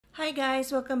Hi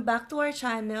guys, welcome back to our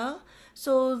channel.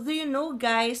 So, do you know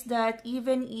guys that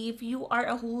even if you are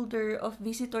a holder of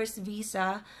visitor's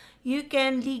visa, you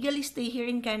can legally stay here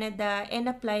in Canada and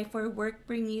apply for work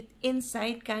permit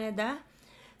inside Canada?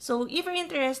 So, if you're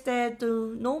interested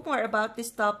to know more about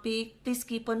this topic, please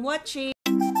keep on watching.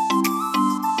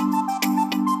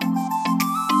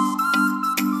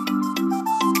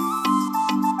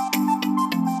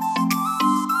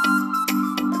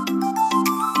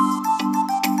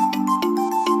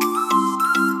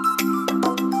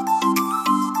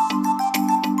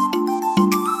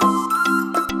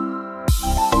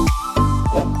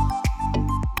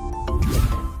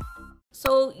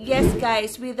 So, yes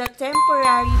guys, with the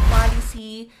temporary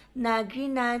policy na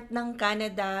grinant ng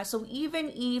Canada, so even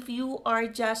if you are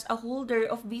just a holder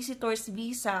of visitor's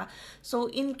visa, so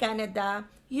in Canada,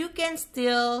 you can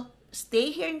still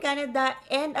stay here in Canada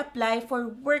and apply for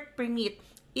work permit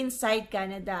inside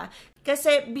Canada.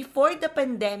 Kasi before the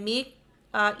pandemic,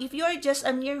 if you are just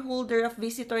a mere holder of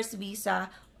visitor's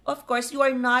visa, of course, you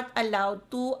are not allowed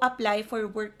to apply for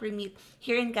work permit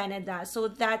here in Canada. So,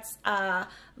 that's a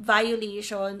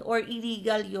violation or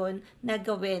illegal yon na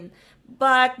gawin.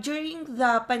 But during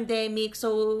the pandemic,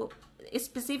 so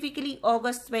specifically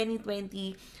August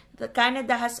 2020, the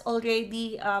Canada has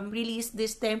already released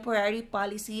this temporary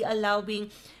policy allowing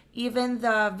even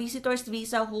the visitor's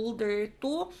visa holder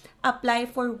to apply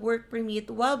for work permit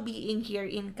while being here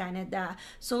in Canada.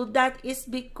 So that is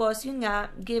because yun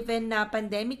nga, given na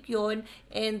pandemic yun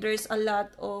and there's a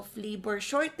lot of labor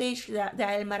shortage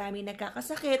dahil marami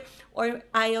nagkakasakit or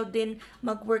ayaw din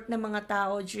mag-work ng mga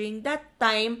tao during that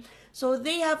time. So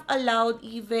they have allowed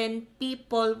even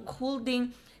people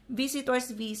holding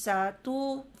visitor's visa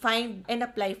to find and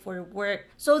apply for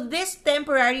work. So this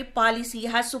temporary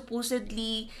policy has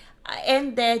supposedly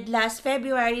ended last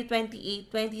February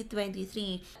 28,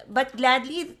 2023. But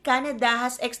gladly, Canada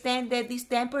has extended this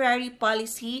temporary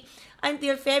policy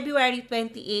until February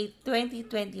 28,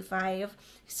 2025.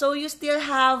 So you still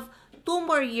have 2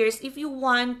 more years if you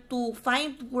want to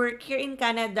find work here in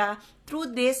Canada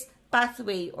through this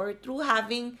pathway or through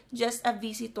having just a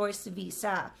visitor's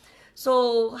visa.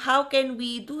 So, how can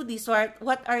we do this?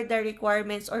 What are the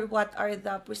requirements or what are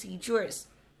the procedures?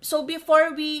 So,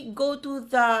 before we go to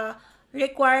the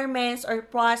requirements or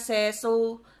process,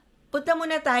 so, punta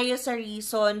muna tayo sa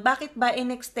reason. Bakit ba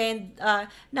in-extend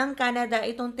ng Canada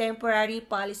itong temporary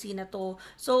policy na to?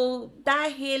 So,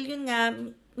 dahil yun nga,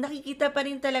 nakikita pa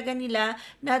rin talaga nila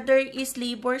na there is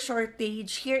labor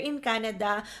shortage here in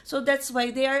Canada. So that's why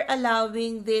they are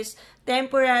allowing this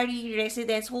temporary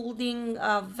residents holding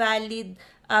valid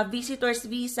visitor's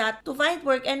visa to find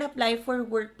work and apply for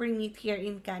work permit here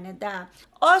in Canada.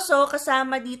 Also,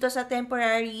 kasama dito sa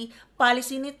temporary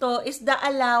policy nito is the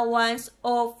allowance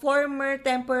of former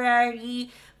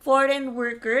temporary foreign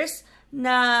workers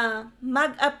na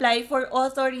mag-apply for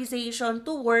authorization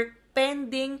to work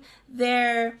pending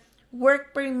their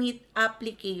work permit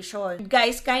application.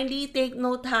 Guys, kindly take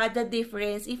note the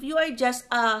difference. If you are just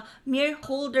a mere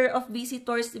holder of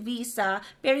visitor's visa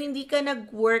pero hindi ka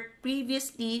nag-work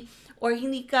previously or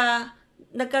hindi ka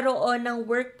nagkaroon ng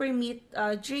work permit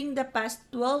during the past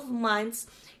 12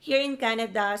 months here in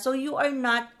Canada, so you are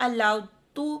not allowed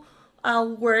to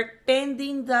work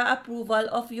pending the approval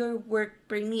of your work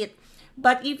permit.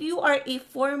 But if you are a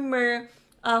former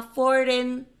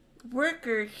foreign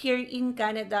worker here in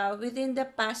Canada within the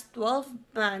past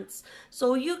 12 months,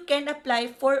 so you can apply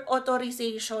for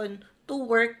authorization to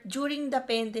work during the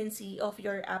pendency of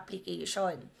your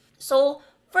application. So,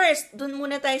 first, dun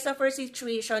muna tayo sa first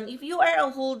situation. If you are a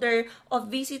holder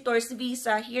of visitor's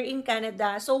visa here in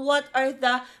Canada, so what are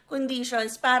the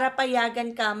conditions para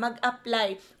payagan ka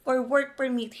mag-apply for work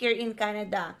permit here in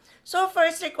Canada? So,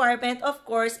 first requirement, of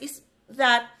course, is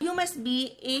that you must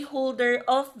be a holder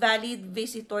of valid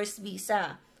visitor's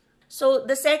visa. So,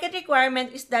 the second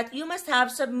requirement is that you must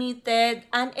have submitted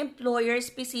an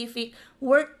employer-specific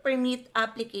work permit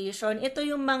application. Ito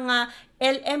yung mga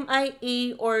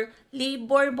LMIA or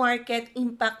Labor Market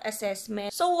Impact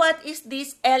Assessment. So, what is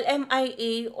this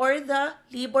LMIA or the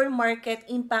Labor Market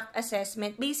Impact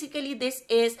Assessment? Basically, this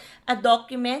is a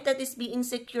document that is being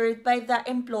secured by the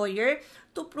employer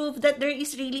to prove that there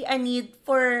is really a need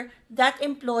for that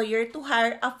employer to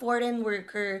hire a foreign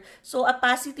worker. So, a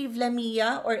positive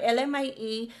LAMIA or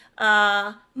LMIA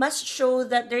must show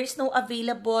that there is no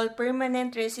available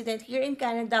permanent resident here in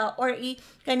Canada or a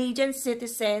Canadian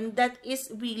citizen that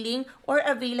is willing or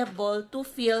available to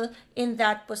fill in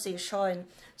that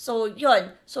position. So,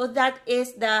 yun. So, that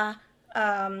is the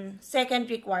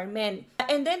second requirement.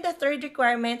 And then the third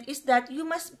requirement is that you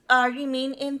must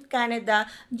remain in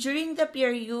Canada during the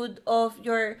period of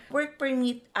your work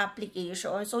permit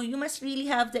application. So you must really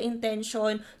have the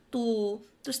intention to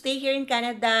stay here in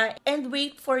Canada and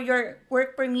wait for your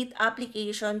work permit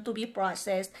application to be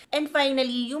processed. And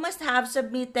finally, you must have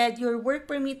submitted your work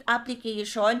permit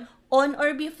application on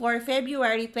or before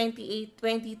February 28,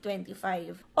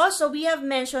 2025. Also, we have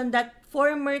mentioned that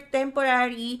former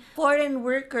temporary foreign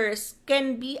workers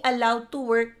can be allowed to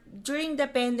work during the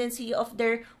pendency of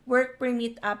their work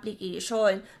permit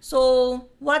application.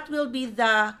 So, what will be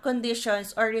the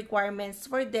conditions or requirements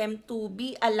for them to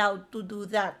be allowed to do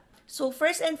that? So,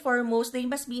 first and foremost, they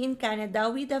must be in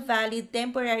Canada with a valid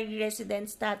temporary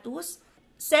resident status.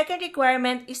 Second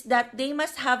requirement is that they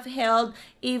must have held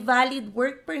a valid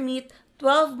work permit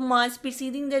 12 months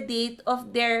preceding the date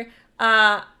of their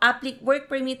work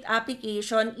permit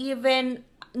application. Even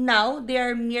now, they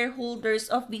are mere holders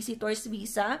of visitor's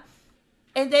visa.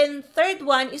 And then third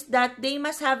one is that they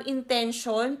must have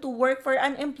intention to work for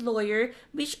an employer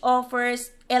which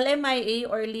offers LMIA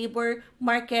or Labor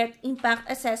Market Impact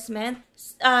Assessment.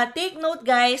 Take note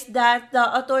guys that the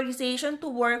authorization to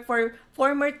work for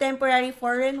former temporary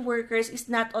foreign workers is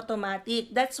not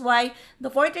automatic. That's why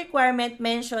the fourth requirement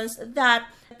mentions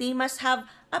that they must have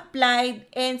applied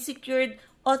and secured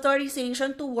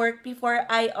authorization to work before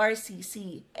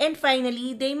IRCC. And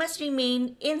finally, they must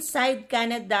remain inside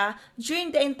Canada during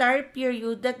the entire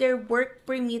period that their work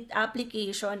permit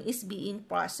application is being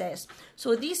processed.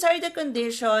 So these are the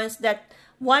conditions that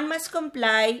one must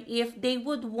comply if they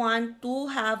would want to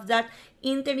have that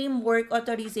interim work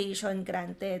authorization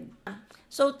granted.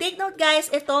 So, take note guys,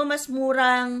 ito mas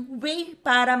murang way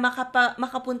para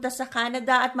makapunta sa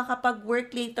Canada at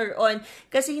makapag-work later on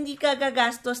kasi hindi ka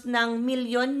gagastos ng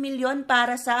milyon-milyon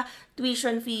para sa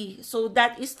tuition fee. So,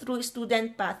 that is through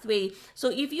student pathway.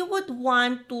 So, if you would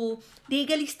want to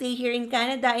legally stay here in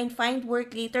Canada and find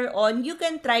work later on, you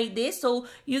can try this.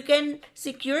 So, you can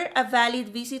secure a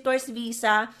valid visitor's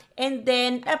visa and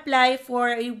then apply for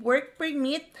a work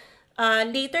permit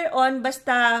later on,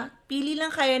 basta pili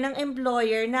lang kayo ng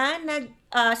employer na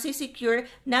nag-secure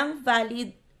ng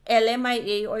valid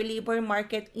LMIA or Labor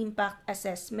Market Impact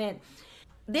Assessment.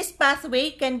 This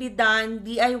pathway can be done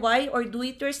DIY or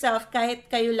do-it-yourself kahit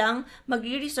kayo lang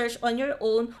mag-research on your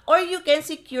own, or you can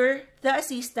secure the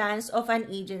assistance of an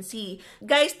agency.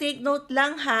 Guys, take note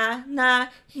lang ha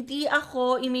na hindi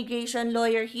ako immigration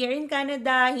lawyer here in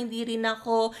Canada, hindi rin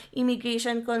ako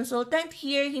immigration consultant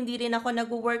here, hindi rin ako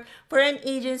nag-work for an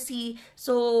agency.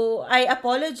 So, I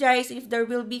apologize if there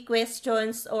will be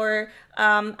questions or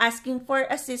asking for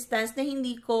assistance na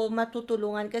hindi ko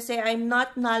matutulungan kasi I'm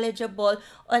not knowledgeable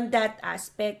on that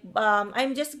aspect.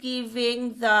 I'm just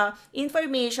giving the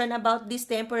information about this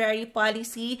temporary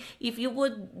policy. If you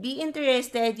would be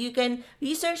interested, you can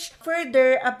research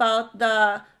further about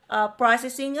the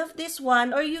processing of this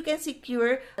one, or you can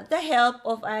secure the help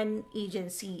of an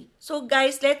agency. So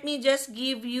guys, let me just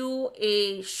give you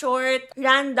a short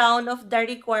rundown of the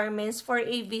requirements for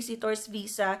a visitor's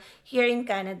visa here in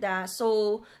Canada.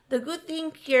 So the good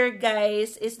thing here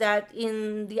guys is that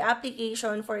in the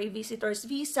application for a visitor's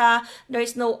visa,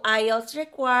 there's no IELTS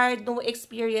required, no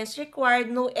experience required,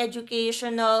 no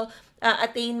educational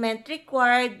attainment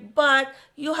required, but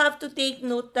you have to take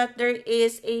note that there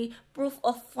is a proof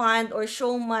of fund or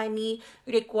show money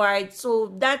required.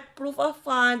 So that proof of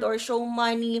fund or show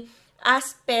money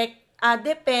aspect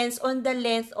depends on the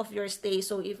length of your stay.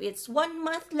 So if it's 1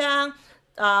 month lang,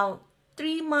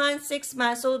 3 months, 6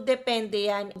 months, so depende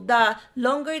yan. The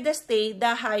longer the stay,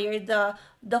 the higher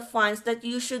the funds that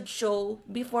you should show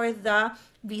before the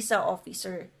visa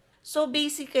officer. So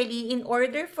basically, in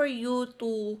order for you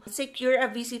to secure a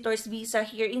visitor's visa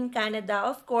here in Canada,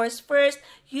 of course, first,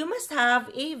 you must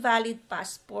have a valid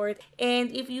passport.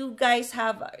 And if you guys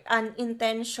have an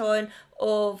intention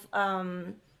of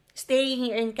staying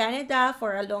here in Canada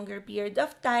for a longer period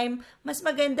of time, mas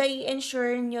maganda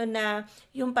i-ensure nyo na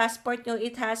yung passport nyo,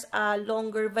 it has a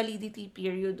longer validity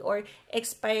period or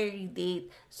expiry date.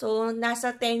 So,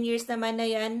 nasa 10 years naman na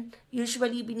yan,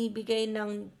 usually binibigay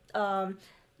ng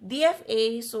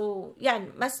DFA, so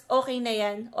yan, mas okay na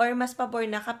yan or mas pabor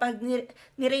na kapag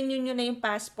nirenew nyo na yung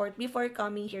passport before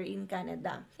coming here in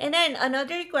Canada. And then,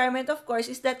 another requirement of course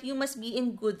is that you must be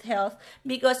in good health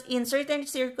because in certain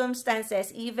circumstances,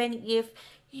 even if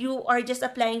you are just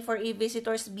applying for a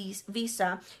visitor's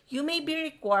visa, you may be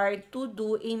required to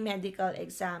do a medical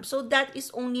exam. So that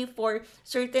is only for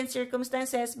certain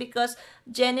circumstances because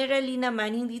generally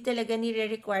naman, hindi talaga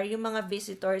nire-require yung mga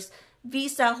visitors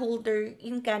visa holder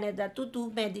in Canada to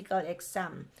do medical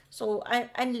exam. So,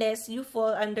 unless you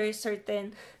fall under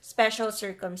certain special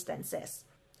circumstances.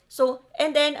 So,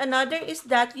 and then another is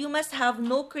that you must have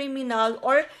no criminal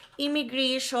or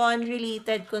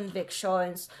immigration-related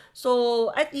convictions.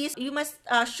 So, at least you must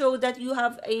show that you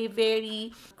have a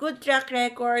very good track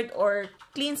record or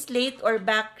clean slate or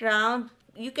background.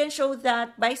 You can show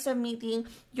that by submitting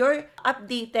your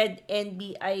updated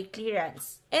NBI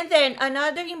clearance. And then,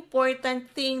 another important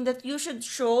thing that you should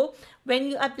show when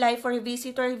you apply for a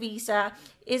visitor visa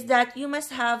is that you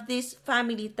must have this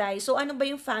family ties. So, ano ba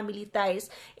yung family ties?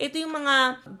 Ito yung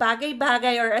mga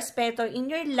bagay-bagay or aspeto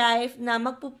in your life na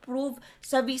magpuprove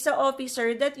sa visa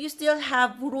officer that you still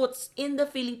have roots in the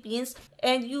Philippines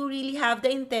and you really have the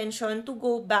intention to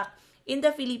go back in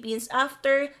the Philippines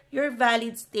after your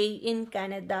valid stay in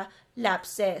Canada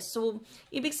lapses. So,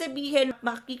 ibig sabihin,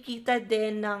 makikita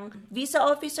din ng visa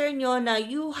officer nyo na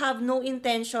you have no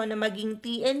intention na maging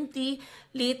TNT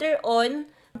later on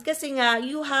kasi nga,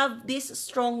 you have these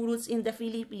strong roots in the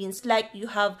Philippines. Like, you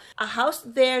have a house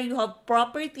there, you have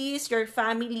properties, your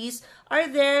families are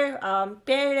there,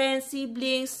 parents,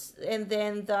 siblings, and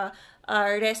then the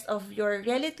rest of your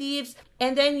relatives.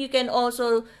 And then you can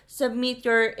also submit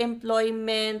your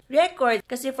employment record.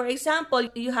 Kasi for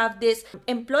example, you have this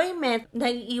employment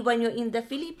na iiwan nyo in the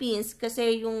Philippines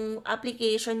kasi yung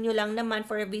application nyo lang naman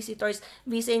for a visitor's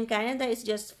visa in Canada is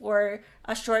just for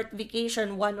a short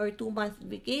vacation, 1 or 2 month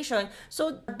vacation.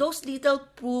 So those little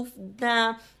proof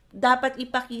na dapat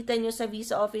ipakita nyo sa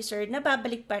visa officer na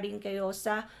babalik pa rin kayo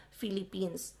sa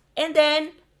Philippines. And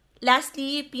then,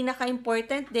 lastly,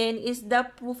 pinaka-important din is the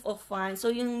proof of funds.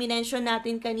 So, yung minention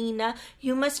natin kanina,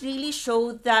 you must really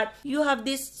show that you have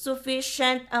this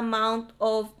sufficient amount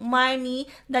of money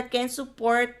that can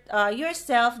support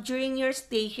yourself during your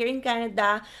stay here in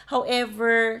Canada,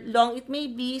 however long it may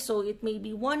be. So, it may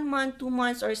be 1 month, 2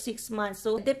 months, or 6 months.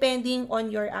 So, depending on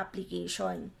your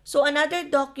application. So, another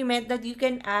document that you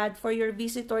can add for your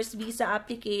visitor's visa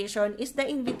application is the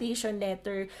invitation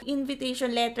letter.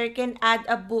 Invitation letter can add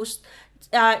a boost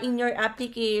in your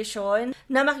application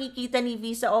na makikita ni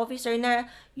visa officer na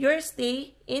your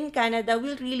stay in Canada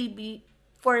will really be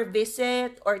for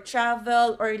visit or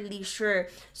travel or leisure.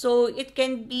 So, it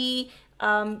can be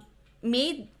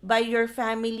made by your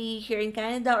family here in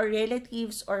Canada or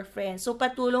relatives or friends. So,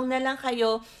 patulong na lang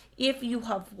kayo if you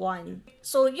have one.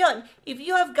 So, yun. If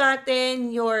you have gotten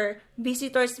your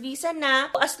visitor's visa na,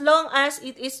 as long as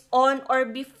it is on or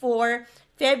before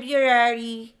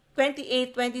February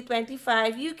 28,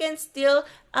 2025, you can still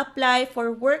apply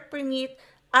for work permit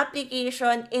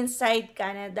application inside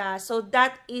Canada. So,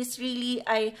 that is really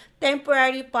a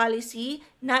temporary policy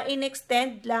na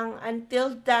in-extend lang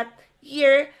until that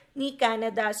year ni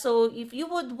Canada. So, if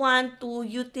you would want to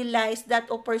utilize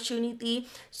that opportunity,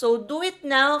 so do it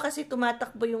now kasi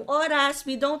tumatakbo yung oras.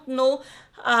 We don't know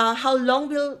how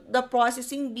long will the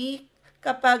processing be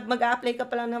kapag mag-a-apply ka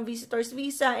pa lang ng visitor's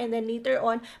visa and then later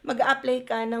on, mag-a-apply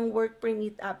ka ng work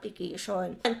permit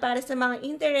application. And para sa mga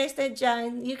interested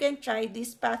dyan, you can try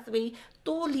this pathway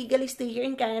to legally stay here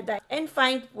in Canada and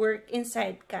find work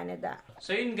inside Canada.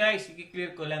 So yun guys,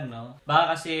 i-clear ko lang, no?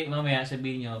 Baka kasi mamaya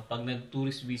sabihin nyo, pag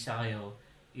nag-tourist visa kayo,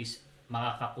 is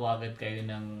makakakuha agad kayo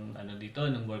ng, dito,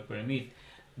 ng work permit.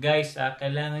 Guys,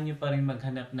 kailangan nyo pa rin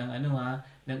maghanap ng,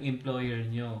 ng employer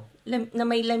nyo. Na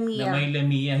may lamia. Na may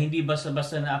lamia. Hindi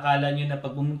basta-basta na akala nyo na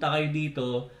pag pumunta kayo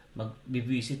dito,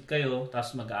 mag-visit kayo,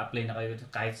 tapos mag-a-apply na kayo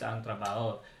kahit saang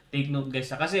trabaho. Take note guys.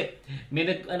 Kasi may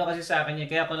kasi sa akin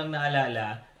kaya ko lang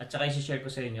naalala at saka i-share ko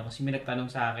sa inyo kasi may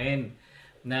nagtanong sa akin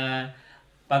na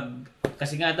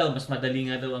kasi nga daw mas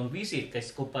madali nga daw ang visit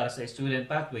kasi kumpara sa student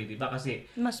pathway, di ba? Kasi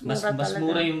mas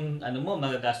mura yung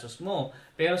magagastos mo.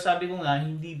 Pero sabi ko nga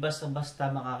hindi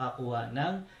basta-basta makakakuha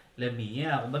ng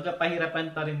lamia. Kumbaga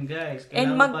pahirapan pa rin guys.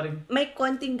 Kailangan pa rin may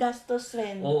konting gastos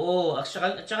rin. Oo, at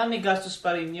saka may gastos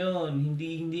pa rin 'yun.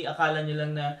 Hindi akala niyo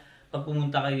lang na pag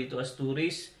pumunta kayo dito as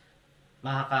tourist,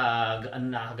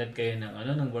 nakagad kayo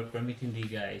ng work permit, hindi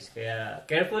guys. Kaya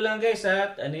careful lang guys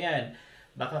at yan.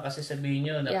 Baka kasi sabihin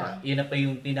nyo na yun na pa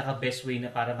yung pinaka-best way na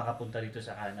para makapunta dito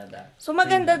sa Canada. So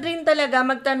maganda rin talaga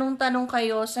magtanong-tanong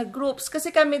kayo sa groups.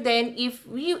 Kasi kami din, if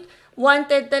we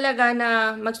wanted talaga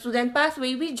na mag-student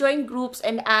pathway, we join groups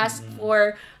and ask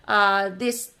for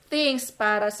this things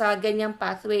para sa ganyang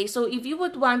pathway. So, if you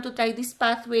would want to try this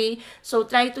pathway, so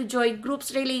try to join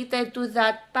groups related to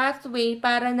that pathway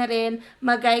para na rin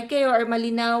mag-guide kayo or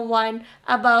malinawan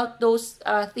about those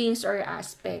things or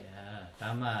aspect. Yeah,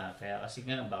 tama. Kaya kasi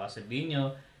nga, baka sabihin nyo,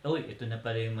 uy, ito na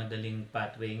pala yung madaling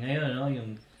pathway ngayon, no?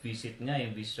 Yung visit nga,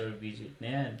 yung visitor visit na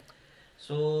yan.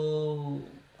 So,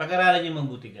 pag-aralan nyo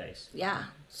mabuti, guys.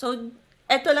 Yeah. So,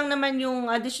 ito lang naman yung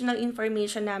additional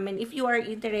information namin if you are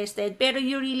interested. Pero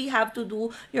you really have to do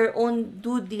your own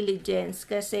due diligence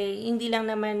kasi hindi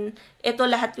lang naman ito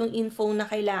lahat yung info na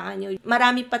kailangan nyo.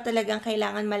 Marami pa talagang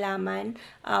kailangan malaman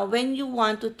when you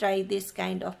want to try this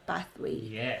kind of pathway.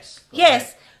 Yes. Correct. Yes.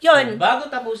 Yun. So,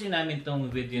 bago tapusin namin tong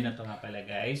video na to nga pala,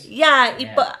 guys. Yeah.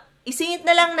 Isingit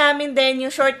na lang namin din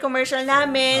yung short commercial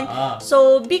namin.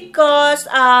 So, because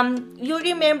you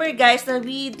remember guys na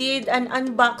we did an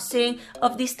unboxing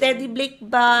of this Teddy Blake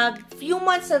bag few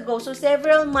months ago. So,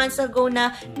 several months ago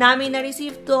na namin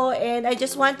na-receive to and I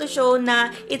just want to show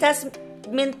na it has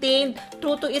maintained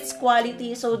true to its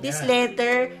quality. So, this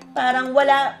letter, parang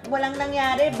walang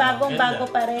nangyari. Bagong-bago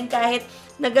pa rin kahit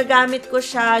nagagamit ko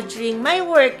siya during my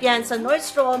work yan sa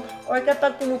Nordstrom or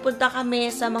kapag pumupunta kami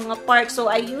sa mga park.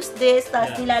 So, I use this.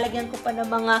 Tapos nilalagyan ko pa ng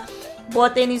mga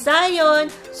bote ni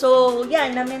Zion. So,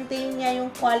 yan. Na-maintain niya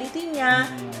yung quality niya.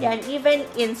 Yan. Even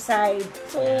inside.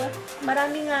 So,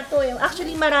 marami nga to.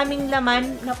 Actually, maraming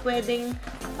laman na pwedeng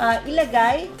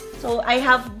ilagay. So, I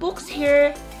have books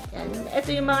here. Yan. Ito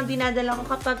yung mga dinadala ko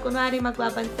kapag kunwari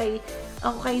magbabantay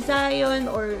ako kay Zion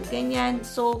or ganyan.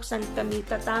 So, saan kami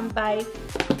tatambay.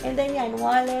 And then yan,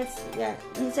 wallets. Yan.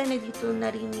 Minsan na dito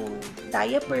na rin yung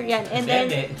diaper yan. And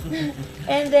then,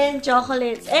 and then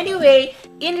chocolates. Anyway,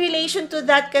 in relation to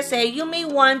that kasi, you may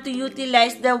want to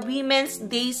utilize the Women's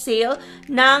Day sale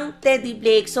ng Teddy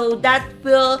Blake. So, that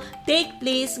will take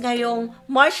place ngayong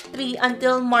March 3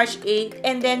 until March 8.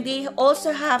 And then, they also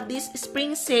have this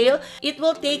spring sale. It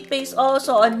will take place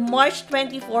also on March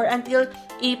 24 until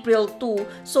April 2.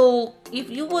 So,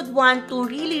 if you would want to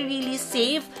really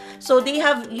save, so they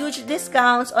have huge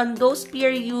discounts on those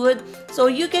period.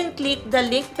 So, you can click the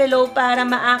link below para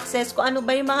ma-access kung ano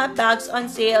ba yung mga bags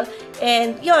on sale.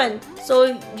 And, yun.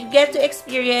 So, you get to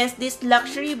experience this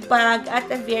luxury bag at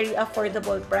a very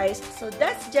affordable price. So,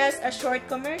 that's just a short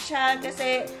commercial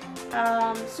kasi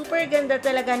super ganda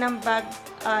talaga ng bag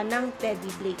ng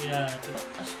Teddy Blake. Yeah.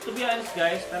 To be honest,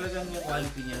 guys, talagang yung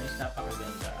quality niya is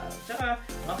napakaganda. Tsaka,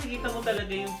 makikita mo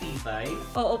talaga yung tibay.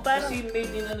 Oo, parang kasi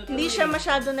made in ano to. Hindi siya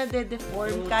masyado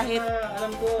na-deform kahit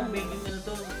alam ko, made in ano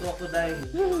to, crocodile.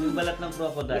 Yung balat ng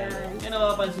crocodile. Yan ang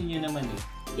mapapansin nyo naman eh.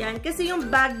 Yan, kasi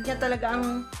yung bag niya talaga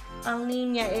ang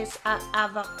name niya is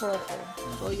Ava Croco.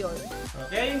 So, yun.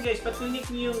 Okay, yun guys, pag click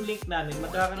niyo yung link namin,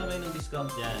 magkakaroon kayo ng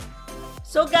discount dyan.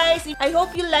 So guys, I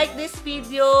hope you like this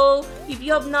video. If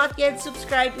you have not yet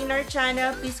subscribed in our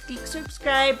channel, please click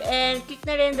subscribe and click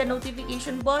na rin the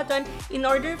notification button in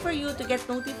order for you to get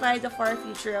notified of our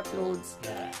future uploads.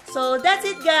 So that's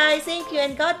it guys. Thank you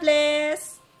and God bless!